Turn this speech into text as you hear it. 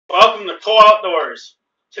Welcome to Cole Outdoors.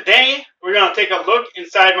 Today we're going to take a look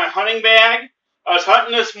inside my hunting bag. I was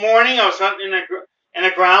hunting this morning. I was hunting in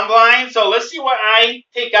a ground blind. So let's see what I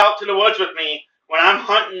take out to the woods with me when I'm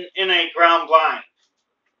hunting in a ground blind.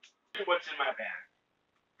 What's in my bag?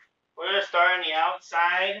 We're going to start on the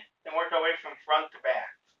outside and work our way from front to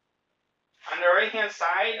back. On the right hand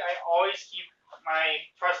side, I always keep my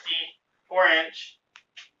trusty 4-inch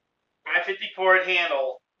 550 cord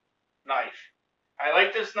handle knife. I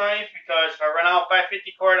like this knife because if I run out of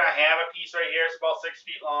 550 cord, I have a piece right here. It's about 6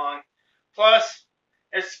 feet long. Plus,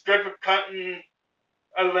 it's good for cutting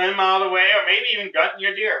a limb out of the way or maybe even gutting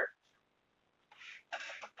your deer.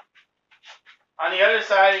 On the other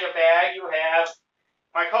side of your bag, you have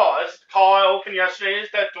my call. This call I opened yesterday is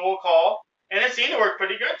that dual call, and it seemed to work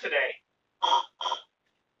pretty good today.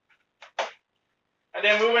 And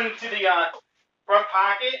then moving to the front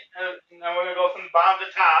pocket, and I'm going to go from the bottom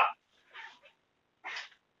to top.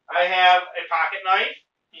 I have a pocket knife.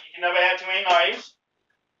 You can never have too many knives.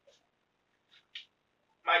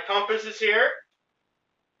 My compass is here.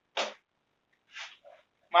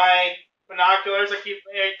 My binoculars I keep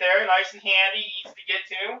right there, nice and handy, easy to get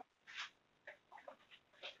to.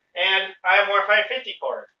 And I have more 550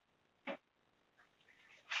 cord.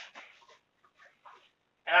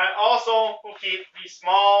 And I also will keep these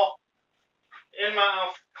small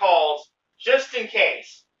in-mouth calls just in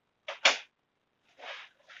case.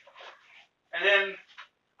 And then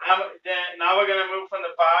now we're going to move from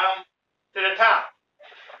the bottom to the top.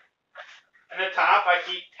 In the top, I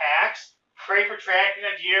keep tacks, great for tracking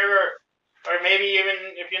a deer, or maybe even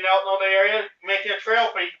if you don't know the area, making a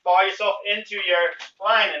trail for you to follow yourself into your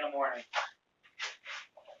line in the morning.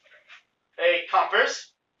 A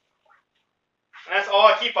compass, and that's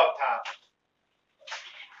all I keep up top.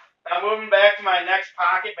 Now moving back to my next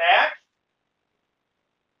pocket back.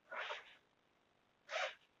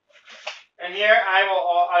 And here I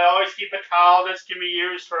always keep a towel. This can be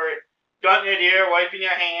used for gutting a deer, wiping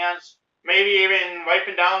your hands, maybe even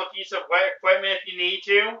wiping down a piece of wet equipment if you need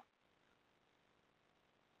to.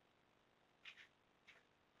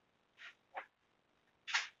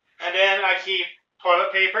 And then I keep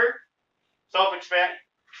toilet paper. Self-explanatory.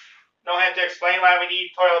 Don't have to explain why we need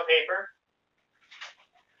toilet paper.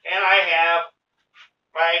 And I have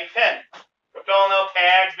my pen for filling out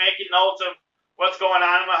tags, making notes of what's going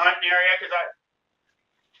on in my hunting area, because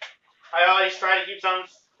I always try to keep some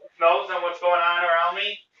notes on what's going on around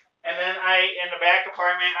me. And then in the back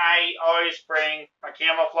compartment, I always bring my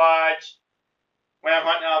camouflage when I'm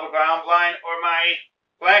hunting out of a ground blind, or my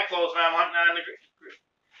black clothes when I'm hunting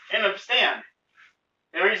in the stand.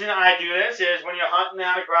 The reason I do this is when you're hunting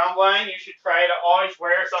out of ground blind, you should try to always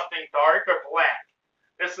wear something dark or black.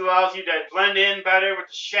 This allows you to blend in better with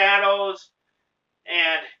the shadows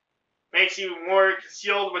and makes you more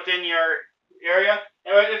concealed within your area.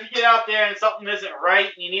 And if you get out there and something isn't right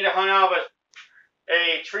and you need to hunt out of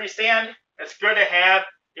a tree stand, it's good to have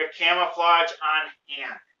your camouflage on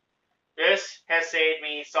hand. This has saved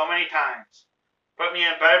me so many times. Put me in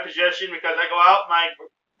a better position because I go out and my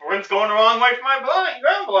wind's going the wrong way for my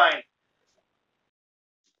ground blind.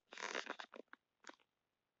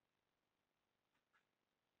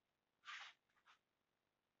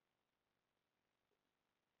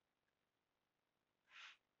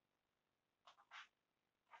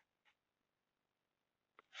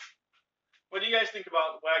 What do you guys think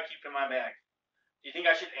about what I keep in my bag? Do you think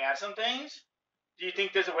I should add some things? Do you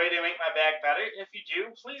think there's a way to make my bag better? If you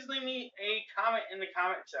do, please leave me a comment in the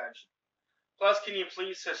comment section. Plus, can you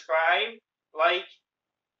please subscribe, like,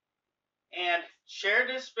 and share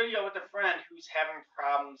this video with a friend who's having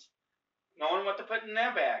problems knowing what to put in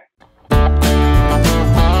their bag.